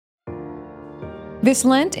This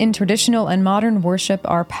Lent, in traditional and modern worship,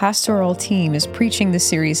 our pastoral team is preaching the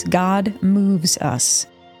series, God Moves Us.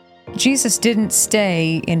 Jesus didn't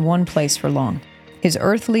stay in one place for long. His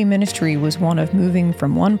earthly ministry was one of moving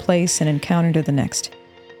from one place and encounter to the next.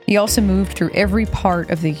 He also moved through every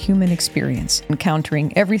part of the human experience,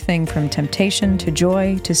 encountering everything from temptation to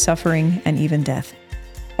joy to suffering and even death.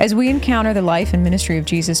 As we encounter the life and ministry of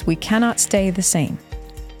Jesus, we cannot stay the same.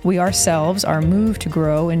 We ourselves are moved to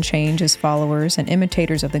grow and change as followers and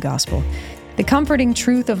imitators of the gospel. The comforting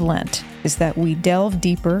truth of Lent is that we delve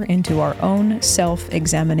deeper into our own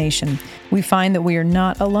self-examination. We find that we are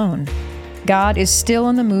not alone. God is still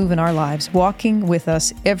on the move in our lives, walking with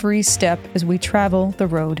us every step as we travel the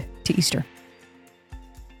road to Easter.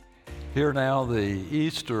 Hear now the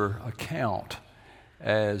Easter account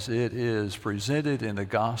as it is presented in the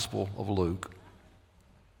Gospel of Luke.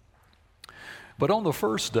 But on the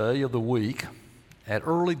first day of the week, at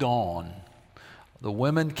early dawn, the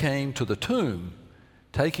women came to the tomb,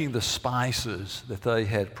 taking the spices that they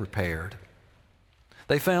had prepared.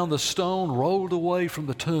 They found the stone rolled away from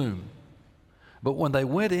the tomb, but when they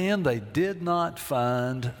went in, they did not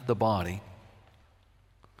find the body.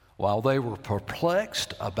 While they were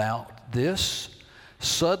perplexed about this,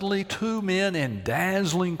 suddenly two men in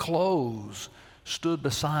dazzling clothes stood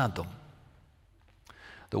beside them.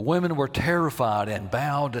 The women were terrified and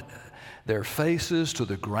bowed their faces to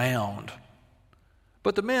the ground.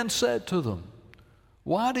 But the men said to them,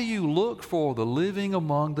 "Why do you look for the living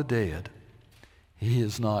among the dead? He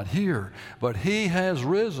is not here, but he has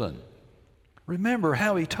risen. Remember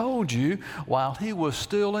how he told you while he was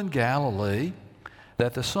still in Galilee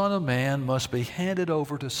that the Son of Man must be handed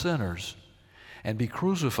over to sinners and be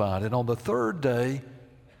crucified, and on the third day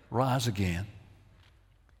rise again."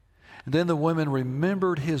 And then the women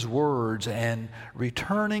remembered his words, and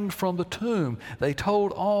returning from the tomb, they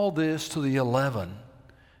told all this to the 11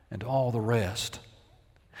 and all the rest.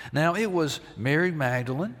 Now it was Mary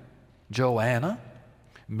Magdalene, Joanna,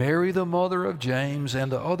 Mary the mother of James,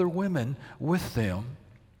 and the other women with them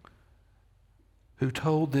who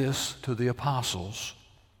told this to the apostles.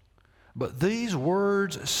 But these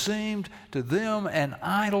words seemed to them an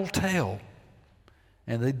idle tale,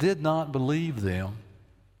 and they did not believe them.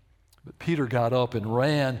 But Peter got up and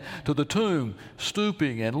ran to the tomb,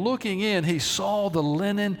 stooping and looking in. He saw the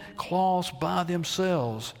linen cloths by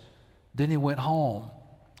themselves. Then he went home,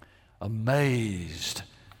 amazed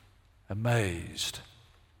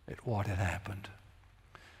at what had happened.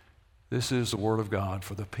 This is the word of God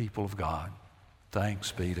for the people of God.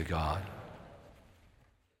 Thanks be to God.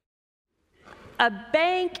 A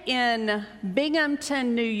bank in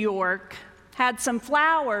Binghamton, New York, had some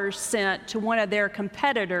flowers sent to one of their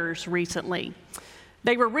competitors recently.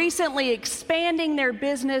 They were recently expanding their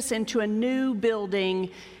business into a new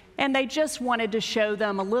building, and they just wanted to show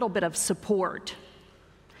them a little bit of support.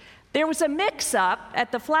 There was a mix-up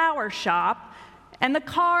at the flower shop, and the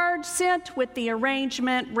card sent with the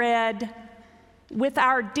arrangement read, "With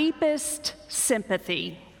our deepest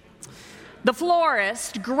sympathy." The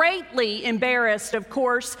florist, greatly embarrassed, of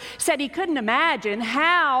course, said he couldn't imagine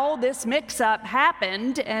how this mix-up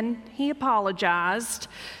happened, and he apologized.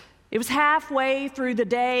 It was halfway through the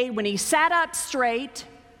day when he sat up straight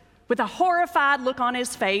with a horrified look on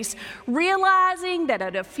his face, realizing that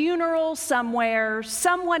at a funeral somewhere,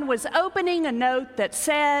 someone was opening a note that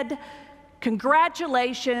said,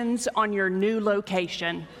 "Congratulations on your new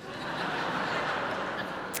location."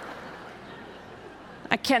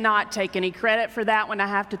 I cannot take any credit for that one. I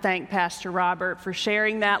have to thank Pastor Robert for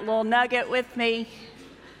sharing that little nugget with me.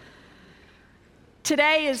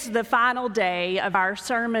 Today is the final day of our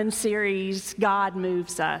sermon series, God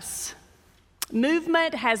Moves Us.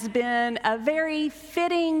 Movement has been a very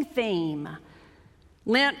fitting theme.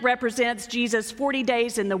 Lent represents Jesus' 40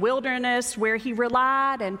 days in the wilderness where he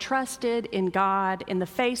relied and trusted in God in the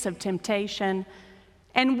face of temptation.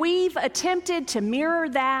 And we've attempted to mirror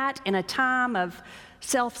that in a time of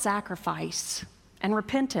self-sacrifice and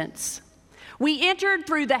repentance. We entered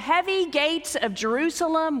through the heavy gates of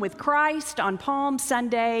Jerusalem with Christ on Palm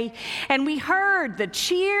Sunday, and we heard the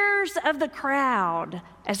cheers of the crowd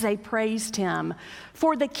as they praised him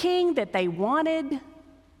for the king that they wanted,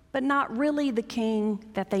 but not really the king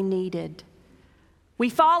that they needed. We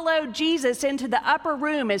followed Jesus into the upper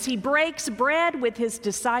room as he breaks bread with his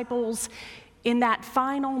disciples in that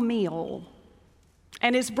final meal,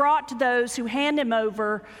 and is brought to those who hand him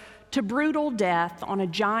over to brutal death on a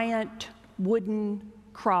giant wooden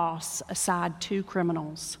cross aside two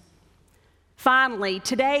criminals. Finally,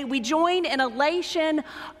 today we join in elation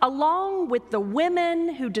along with the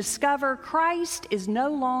women who discover Christ is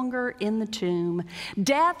no longer in the tomb.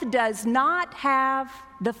 Death does not have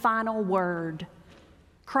the final word.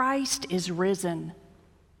 Christ is risen.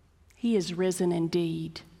 He is risen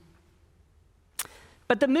indeed.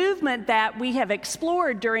 But the movement that we have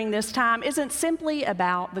explored during this time isn't simply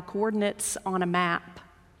about the coordinates on a map.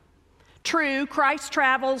 True, Christ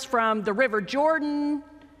travels from the River Jordan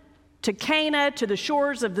to Cana, to the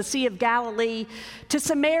shores of the Sea of Galilee, to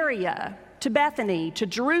Samaria, to Bethany, to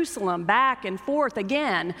Jerusalem, back and forth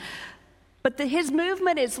again. But his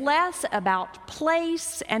movement is less about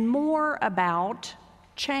place and more about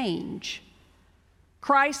change.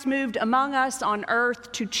 Christ moved among us on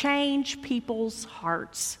earth to change people's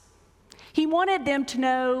hearts. He wanted them to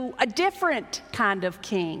know a different kind of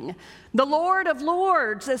king, the Lord of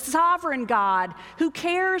Lords, a sovereign God who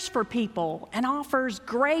cares for people and offers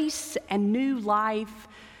grace and new life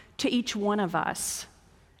to each one of us.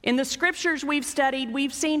 In the scriptures we've studied,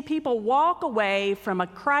 we've seen people walk away from a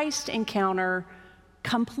Christ encounter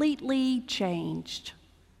completely changed.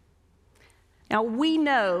 Now, we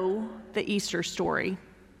know the Easter story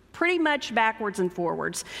pretty much backwards and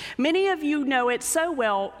forwards. Many of you know it so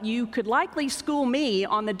well, you could likely school me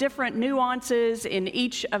on the different nuances in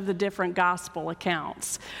each of the different gospel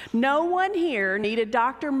accounts. No one here needed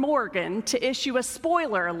Dr. Morgan to issue a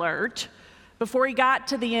spoiler alert before he got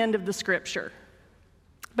to the end of the scripture.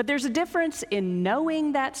 But there's a difference in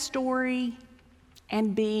knowing that story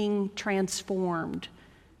and being transformed,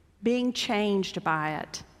 being changed by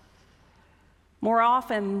it. More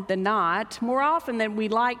often than not, more often than we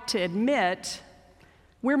like to admit,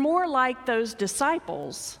 we're more like those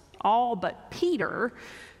disciples, all but Peter,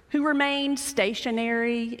 who remained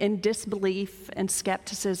stationary in disbelief and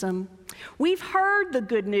skepticism. We've heard the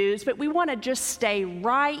good news, but we want to just stay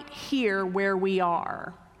right here where we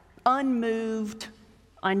are, unmoved,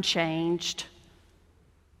 unchanged.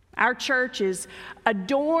 Our church is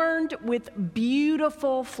adorned with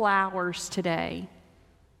beautiful flowers today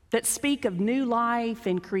that speak of new life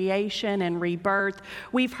and creation and rebirth.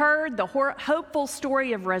 We've heard the hopeful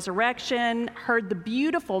story of resurrection, heard the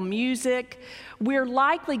beautiful music. We're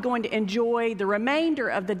likely going to enjoy the remainder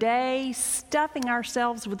of the day stuffing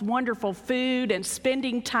ourselves with wonderful food and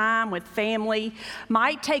spending time with family.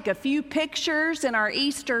 Might take a few pictures in our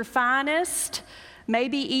Easter finest,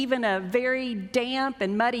 maybe even a very damp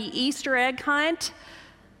and muddy Easter egg hunt.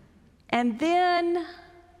 And then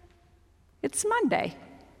it's Monday.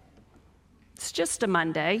 It's just a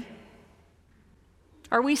Monday.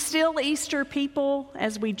 Are we still Easter people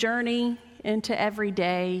as we journey into every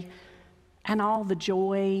day and all the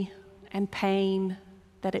joy and pain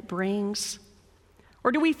that it brings?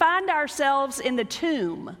 Or do we find ourselves in the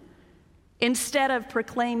tomb instead of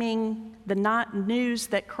proclaiming the news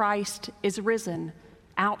that Christ is risen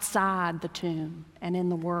outside the tomb and in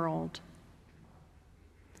the world?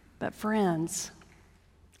 But friends,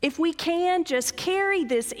 if we can just carry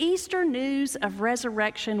this Easter news of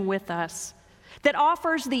resurrection with us that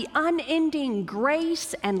offers the unending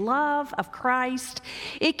grace and love of Christ,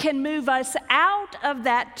 it can move us out of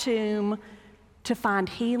that tomb to find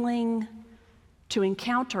healing, to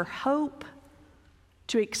encounter hope,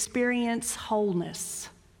 to experience wholeness.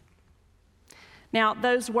 Now,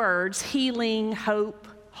 those words, healing, hope,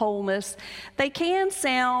 wholeness, they can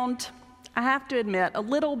sound, I have to admit, a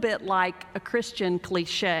little bit like a Christian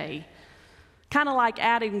cliche, kind of like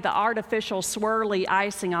adding the artificial swirly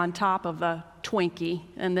icing on top of a Twinkie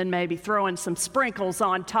and then maybe throwing some sprinkles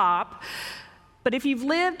on top. But if you've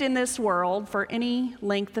lived in this world for any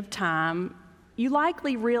length of time, you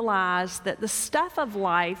likely realize that the stuff of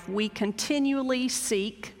life we continually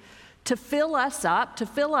seek to fill us up, to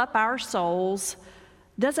fill up our souls,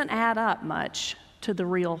 doesn't add up much to the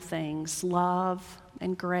real things: love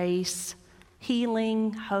and grace,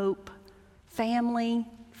 healing, hope, family,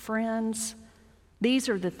 friends. These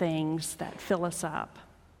are the things that fill us up.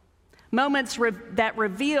 Moments that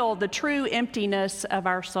reveal the true emptiness of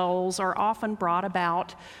our souls are often brought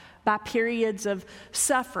about by periods of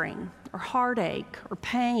suffering or heartache or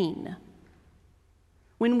pain.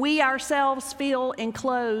 When we ourselves feel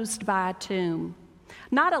enclosed by a tomb,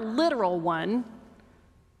 not a literal one,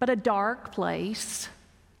 but a dark place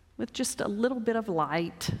with just a little bit of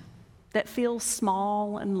light that feels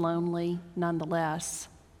small and lonely nonetheless.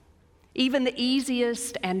 Even the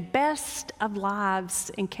easiest and best of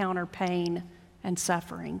lives encounter pain and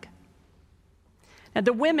suffering. Now,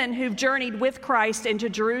 the women who've journeyed with Christ into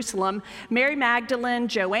Jerusalem, Mary Magdalene,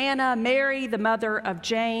 Joanna, Mary, the mother of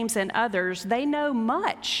James, and others, they know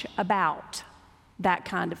much about that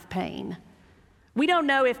kind of pain. We don't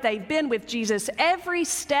know if they've been with Jesus every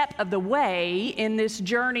step of the way in this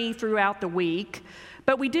journey throughout the week,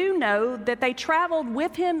 but we do know that they traveled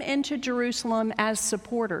with him into Jerusalem as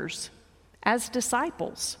supporters, as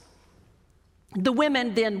disciples. The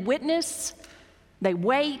women then witness, they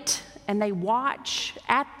wait, and they watch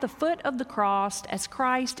at the foot of the cross as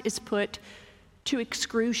Christ is put to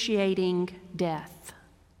excruciating death.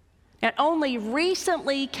 It only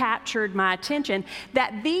recently captured my attention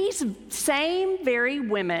that these same very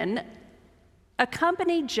women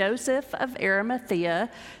accompanied Joseph of Arimathea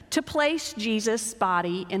to place Jesus'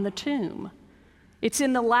 body in the tomb. It's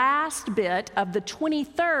in the last bit of the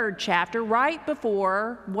 23rd chapter, right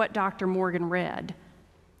before what Dr. Morgan read.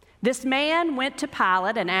 This man went to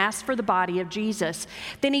Pilate and asked for the body of Jesus.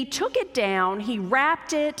 Then he took it down, he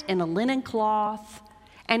wrapped it in a linen cloth,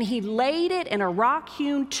 and he laid it in a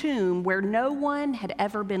rock-hewn tomb where no one had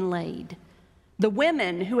ever been laid. The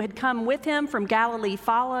women who had come with him from Galilee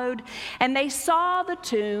followed, and they saw the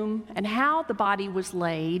tomb and how the body was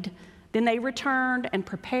laid. Then they returned and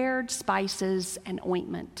prepared spices and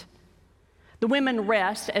ointment. The women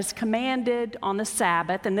rest as commanded on the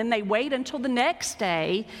Sabbath, and then they wait until the next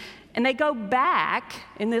day, and they go back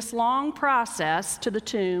in this long process to the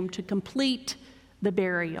tomb to complete the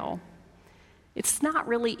burial. It's not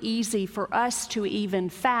really easy for us to even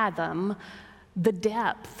fathom the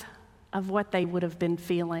depth of what they would have been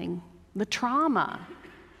feeling, the trauma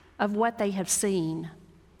of what they have seen.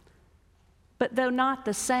 But though not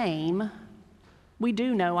the same, we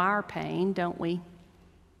do know our pain, don't we?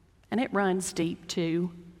 And it runs deep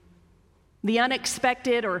too. The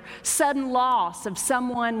unexpected or sudden loss of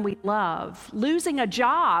someone we love, losing a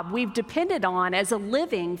job we've depended on as a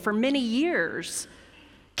living for many years,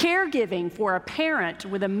 caregiving for a parent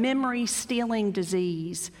with a memory-stealing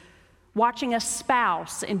disease, watching a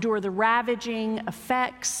spouse endure the ravaging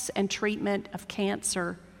effects and treatment of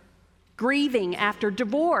cancer, grieving after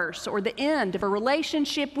divorce or the end of a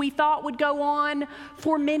relationship we thought would go on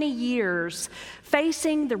for many years,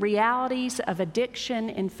 facing the realities of addiction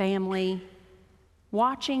in family,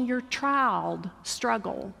 watching your child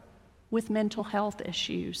struggle with mental health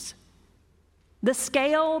issues. The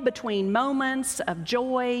scale between moments of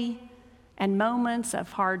joy and moments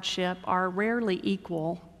of hardship are rarely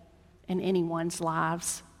equal in anyone's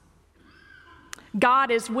lives. God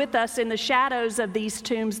is with us in the shadows of these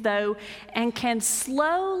tombs, though, and can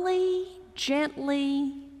slowly,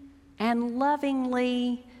 gently, and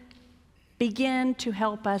lovingly begin to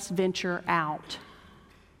help us venture out.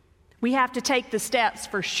 We have to take the steps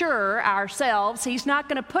for sure ourselves. He's not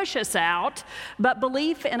going to push us out, but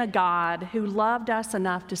belief in a God who loved us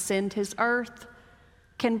enough to send his earth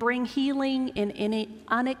can bring healing in any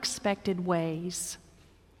unexpected ways.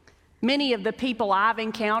 Many of the people I've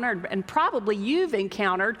encountered, and probably you've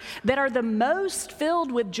encountered, that are the most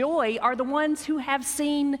filled with joy are the ones who have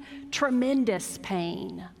seen tremendous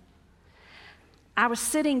pain. I was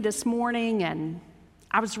sitting this morning and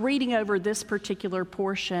I was reading over this particular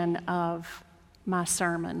portion of my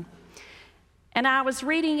sermon. And I was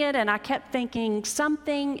reading it and I kept thinking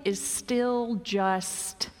something is still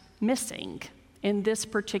just missing in this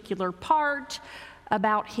particular part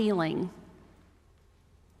about healing.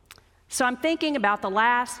 So I'm thinking about the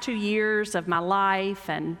last 2 years of my life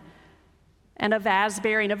and of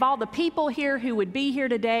Asbury and of all the people here who would be here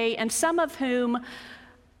today, and some of whom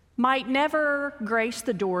might never grace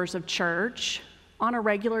the doors of church on a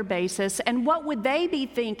regular basis. And what would they be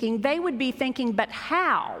thinking? They would be thinking, but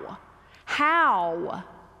how? How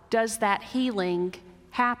does that healing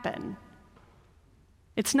happen?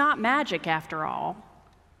 It's not magic after all.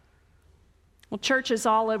 Well, churches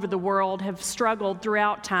all over the world have struggled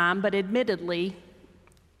throughout time, but admittedly,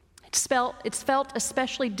 it's felt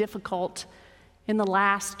especially difficult in the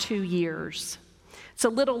last 2 years. It's a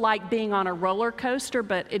little like being on a roller coaster,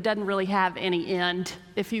 but it doesn't really have any end,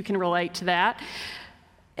 if you can relate to that.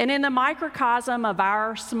 And in the microcosm of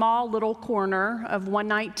our small little corner of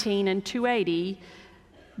 119 and 280,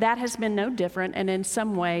 that has been no different, and in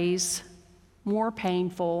some ways more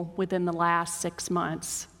painful within the last 6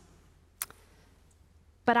 months.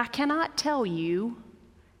 But I cannot tell you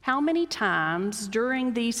how many times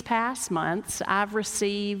during these past months I've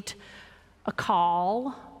received a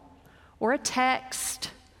call or a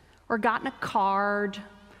text or gotten a card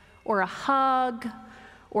or a hug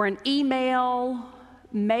or an email,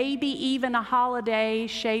 maybe even a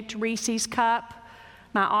holiday-shaped Reese's cup.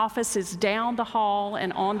 My office is down the hall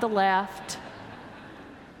and on the left.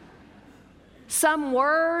 Some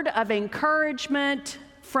word of encouragement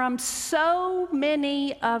from so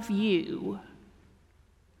many of you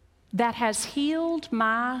that has healed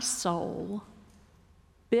my soul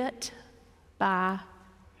bit by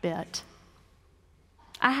bit.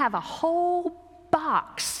 I have a whole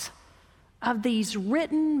box of these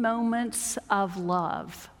written moments of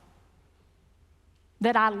love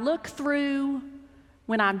that I look through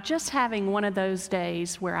when I'm just having one of those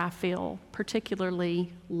days where I feel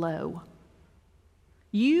particularly low.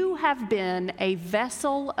 You have been a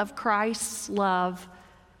vessel of Christ's love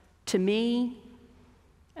to me,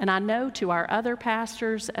 and I know to our other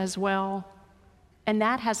pastors as well, and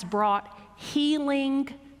that has brought healing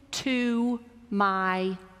to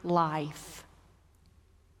my life.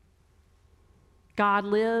 God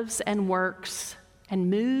lives and works and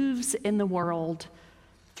moves in the world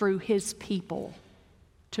through his people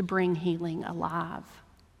to bring healing alive.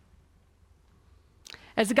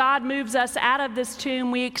 As God moves us out of this tomb,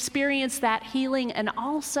 we experience that healing and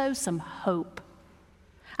also some hope.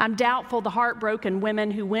 I'm doubtful the heartbroken women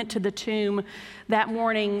who went to the tomb that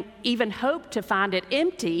morning even hoped to find it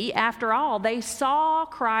empty. After all, they saw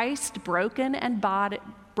Christ broken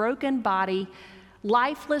body,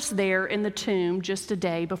 lifeless there in the tomb just a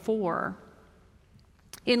day before.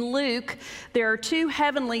 In Luke, there are two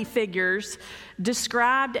heavenly figures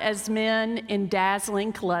described as men in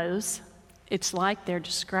dazzling clothes. It's like they're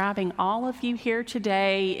describing all of you here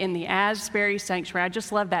today in the Asbury Sanctuary. I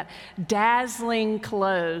just love that. Dazzling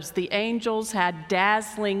clothes. The angels had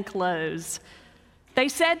dazzling clothes. They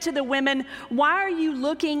said to the women, "Why are you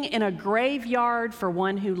looking in a graveyard for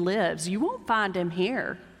one who lives? You won't find him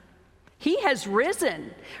here. He has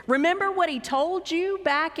risen. Remember what he told you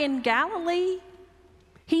back in Galilee?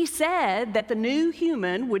 He said that the new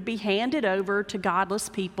human would be handed over to godless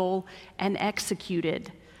people and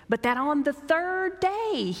executed, but that on the third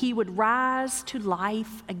day he would rise to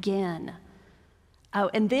life again." Oh,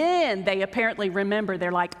 and then they apparently remember.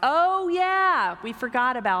 They're like, "Oh yeah, we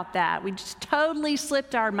forgot about that. We just totally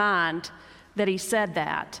slipped our mind that he said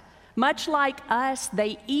that." Much like us,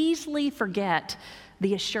 they easily forget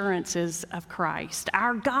the assurances of Christ.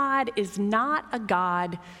 Our God is not a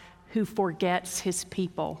God who forgets his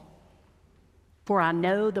people. "For I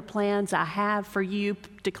know the plans I have for you,"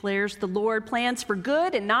 declares the Lord, "plans for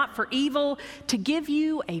good and not for evil, to give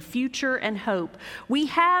you a future and hope." We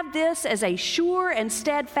have this as a sure and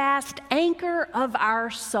steadfast anchor of our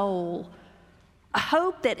soul, a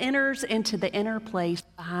hope that enters into the inner place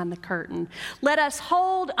behind the curtain. Let us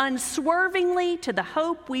hold unswervingly to the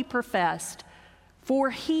hope we professed,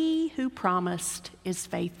 for he who promised is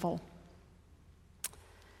faithful.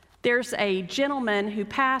 There's a gentleman who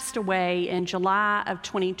passed away in July of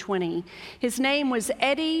 2020. His name was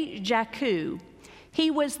Eddie Jaku.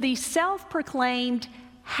 He was the self-proclaimed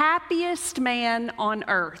happiest man on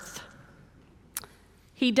earth.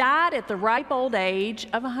 He died at the ripe old age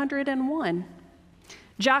of 101.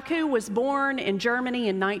 Jaku was born in Germany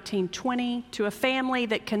in 1920 to a family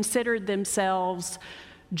that considered themselves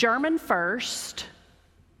German first,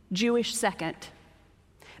 Jewish second.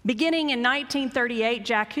 Beginning in 1938,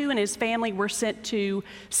 Jaku and his family were sent to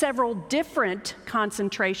several different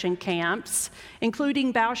concentration camps,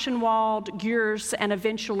 including Buchenwald, Gurs, and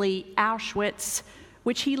eventually Auschwitz,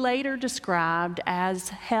 which he later described as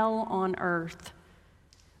hell on earth.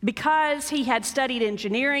 Because he had studied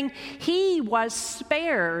engineering, he was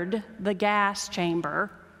spared the gas chamber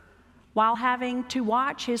while having to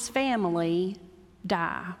watch his family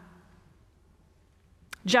die.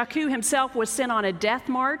 Jaku himself was sent on a death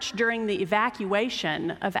march during the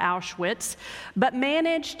evacuation of Auschwitz, but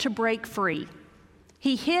managed to break free.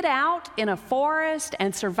 He hid out in a forest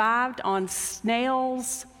and survived on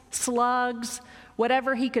snails, slugs,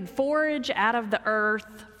 whatever he could forage out of the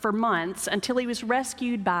earth for months until he was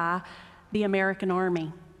rescued by the American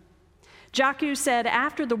Army. Jaku said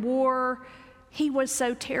after the war, he was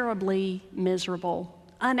so terribly miserable,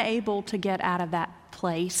 unable to get out of that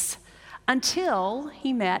place, until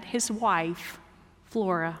he met his wife,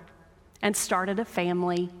 Flora, and started a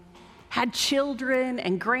family, had children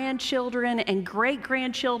and grandchildren and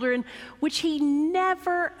great-grandchildren, which he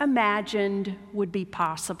never imagined would be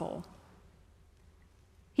possible.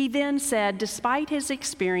 He then said, despite his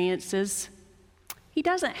experiences, he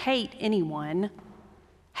doesn't hate anyone.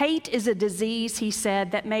 Hate is a disease, he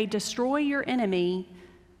said, that may destroy your enemy,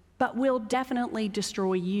 but will definitely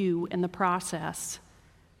destroy you in the process.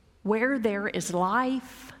 Where there is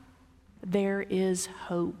life, there is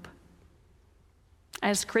hope.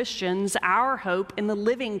 As Christians, our hope in the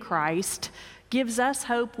living Christ gives us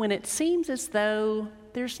hope when it seems as though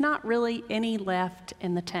there's not really any left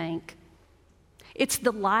in the tank. It's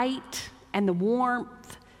the light and the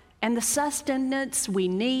warmth and the sustenance we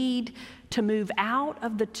need to move out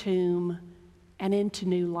of the tomb and into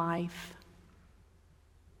new life.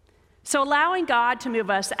 So allowing God to move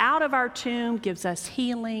us out of our tomb gives us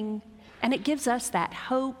healing, and it gives us that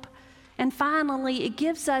hope. And finally, it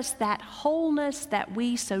gives us that wholeness that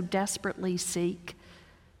we so desperately seek.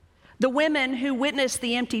 The women who witness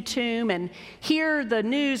the empty tomb and hear the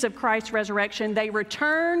news of Christ's resurrection, they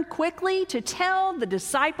return quickly to tell the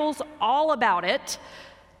disciples all about it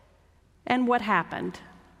and what happened.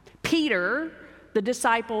 Peter, the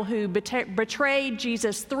disciple who betrayed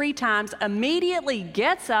Jesus 3 times, immediately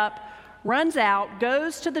gets up, runs out,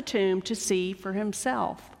 goes to the tomb to see for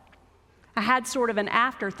himself. I had sort of an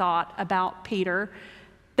afterthought about Peter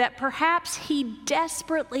that perhaps he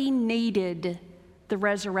desperately needed the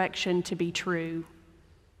resurrection to be true.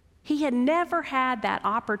 He had never had that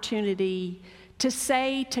opportunity to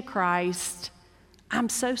say to Christ, "I'm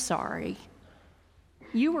so sorry.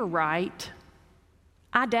 You were right.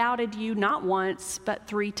 I doubted you not once, but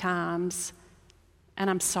 3 times, and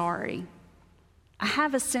I'm sorry." I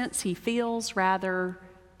have a sense he feels rather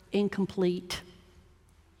incomplete.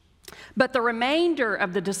 But the remainder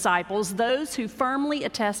of the disciples, those who firmly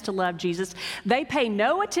attest to love Jesus, they pay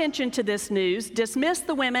no attention to this news, dismiss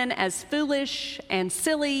the women as foolish and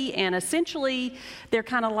silly, and essentially they're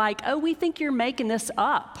kind of like, "Oh, we think you're making this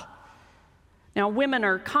up." Now, women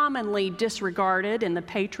are commonly disregarded in the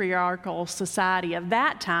patriarchal society of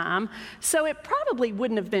that time, so it probably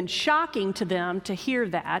wouldn't have been shocking to them to hear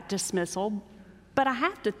that dismissal, but I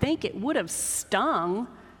have to think it would have stung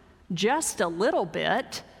just a little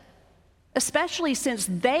bit, especially since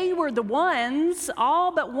they were the ones,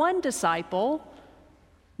 all but one disciple,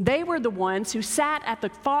 they were the ones who sat at the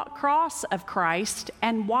cross of Christ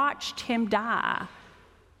and watched him die.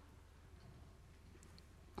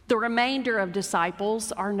 The remainder of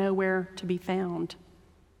disciples are nowhere to be found.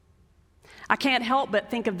 I can't help but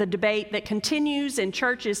think of the debate that continues in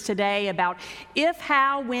churches today about if,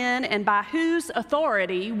 how, when, and by whose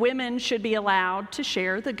authority women should be allowed to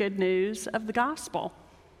share the good news of the gospel.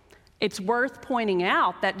 It's worth pointing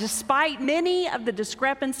out that despite many of the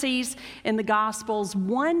discrepancies in the Gospels,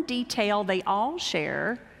 one detail they all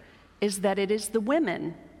share is that it is the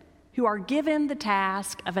women who are given the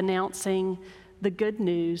task of announcing the good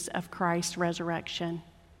news of Christ's resurrection.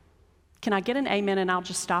 Can I get an amen, and I'll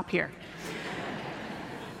just stop here?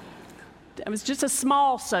 It was just a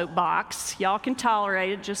small soapbox. Y'all can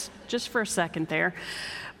tolerate it just for a second there.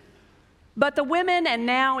 But the women, and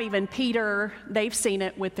now even Peter, they've seen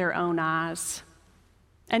it with their own eyes.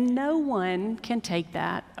 And no one can take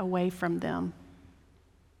that away from them.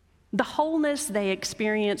 The wholeness they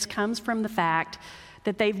experience comes from the fact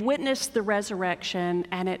that they've witnessed the resurrection,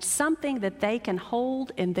 and it's something that they can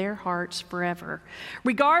hold in their hearts forever.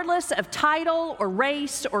 Regardless of title or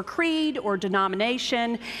race or creed or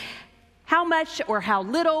denomination, how much or how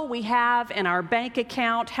little we have in our bank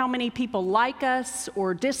account, how many people like us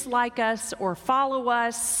or dislike us or follow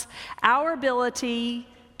us, our ability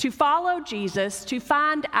to follow Jesus, to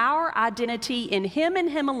find our identity in Him and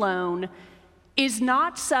Him alone, is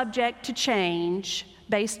not subject to change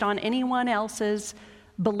based on anyone else's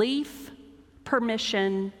belief,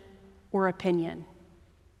 permission, or opinion.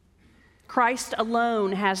 Christ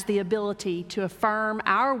alone has the ability to affirm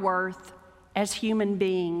our worth as human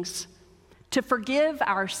beings, to forgive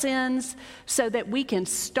our sins so that we can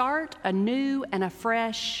start anew and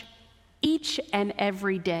afresh each and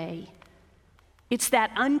every day. It's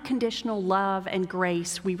that unconditional love and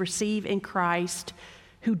grace we receive in Christ,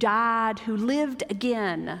 who died, who lived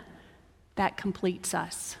again, that completes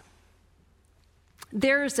us.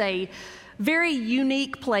 There's a very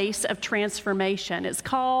unique place of transformation. It's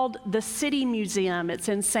called the City Museum. It's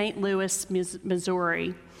in St. Louis,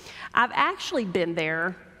 Missouri. I've actually been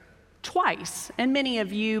there twice, and many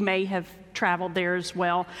of you may have traveled there as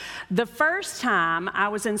well. The first time I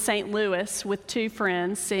was in St. Louis with 2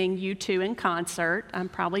 friends seeing U2 in concert. I'm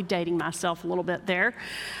probably dating myself a little bit there.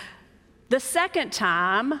 The second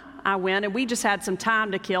time I went, and we just had some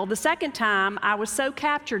time to kill, the second time I was so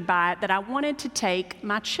captured by it that I wanted to take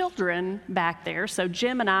my children back there. So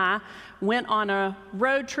Jim and I went on a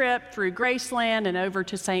road trip through Graceland and over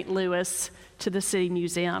to St. Louis to the City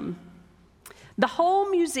Museum. The whole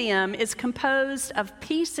museum is composed of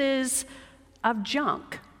pieces of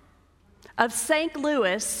junk, of St.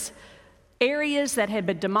 Louis areas that had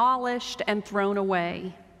been demolished and thrown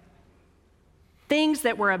away. Things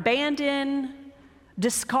that were abandoned,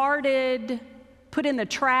 discarded, put in the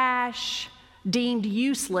trash, deemed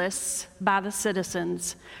useless by the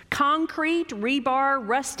citizens. Concrete, rebar,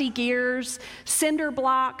 rusty gears, cinder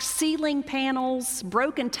blocks, ceiling panels,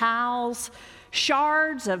 broken tiles,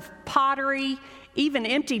 shards of pottery, even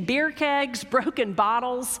empty beer kegs, broken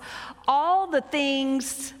bottles, all the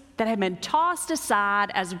things that had been tossed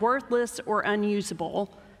aside as worthless or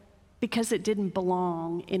unusable because it didn't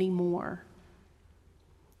belong anymore.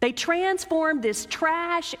 They transformed this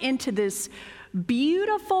trash into this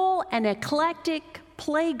beautiful and eclectic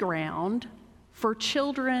playground for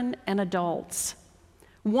children and adults.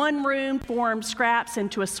 One room formed scraps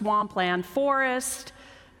into a swampland forest.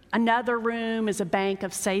 Another room is a bank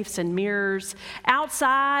of safes and mirrors.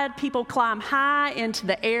 Outside, people climb high into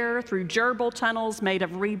the air through gerbil tunnels made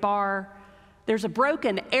of rebar. There's a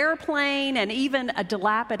broken airplane and even a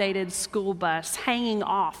dilapidated school bus hanging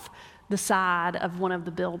off the side of one of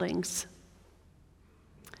the buildings.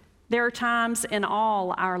 There are times in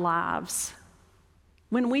all our lives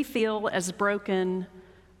when we feel as broken,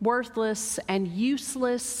 worthless, and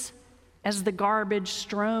useless as the garbage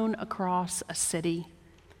strewn across a city.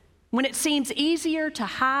 When it seems easier to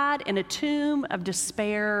hide in a tomb of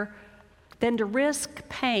despair than to risk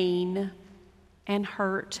pain and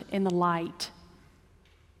hurt in the light.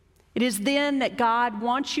 It is then that God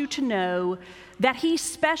wants you to know that He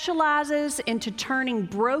specializes into turning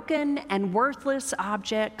broken and worthless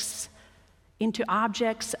objects into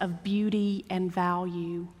objects of beauty and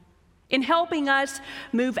value, in helping us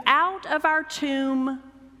move out of our tomb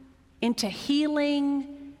into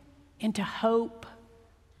healing, into hope,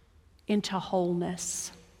 into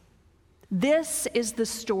wholeness. This is the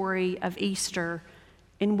story of Easter,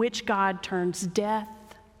 in which God turns death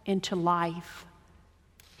into life.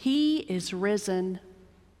 He is risen.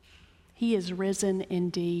 He is risen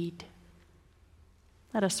indeed.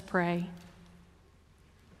 Let us pray.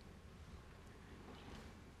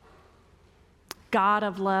 God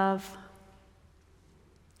of love,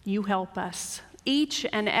 you help us each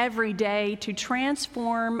and every day to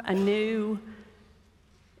transform anew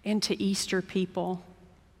into Easter people.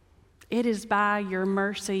 It is by your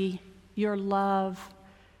mercy, your love,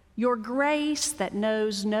 your grace that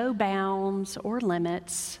knows no bounds or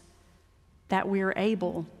limits that we are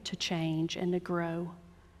able to change and to grow.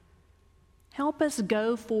 Help us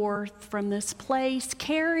go forth from this place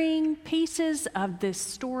carrying pieces of this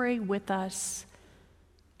story with us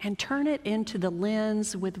and turn it into the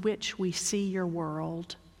lens with which we see your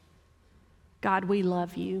world. God, we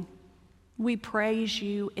love you. We praise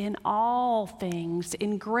you in all things,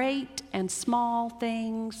 in great and small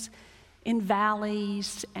things, in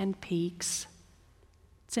valleys and peaks.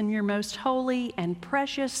 It's in your most holy and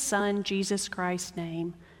precious Son, Jesus Christ's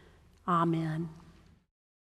name. Amen.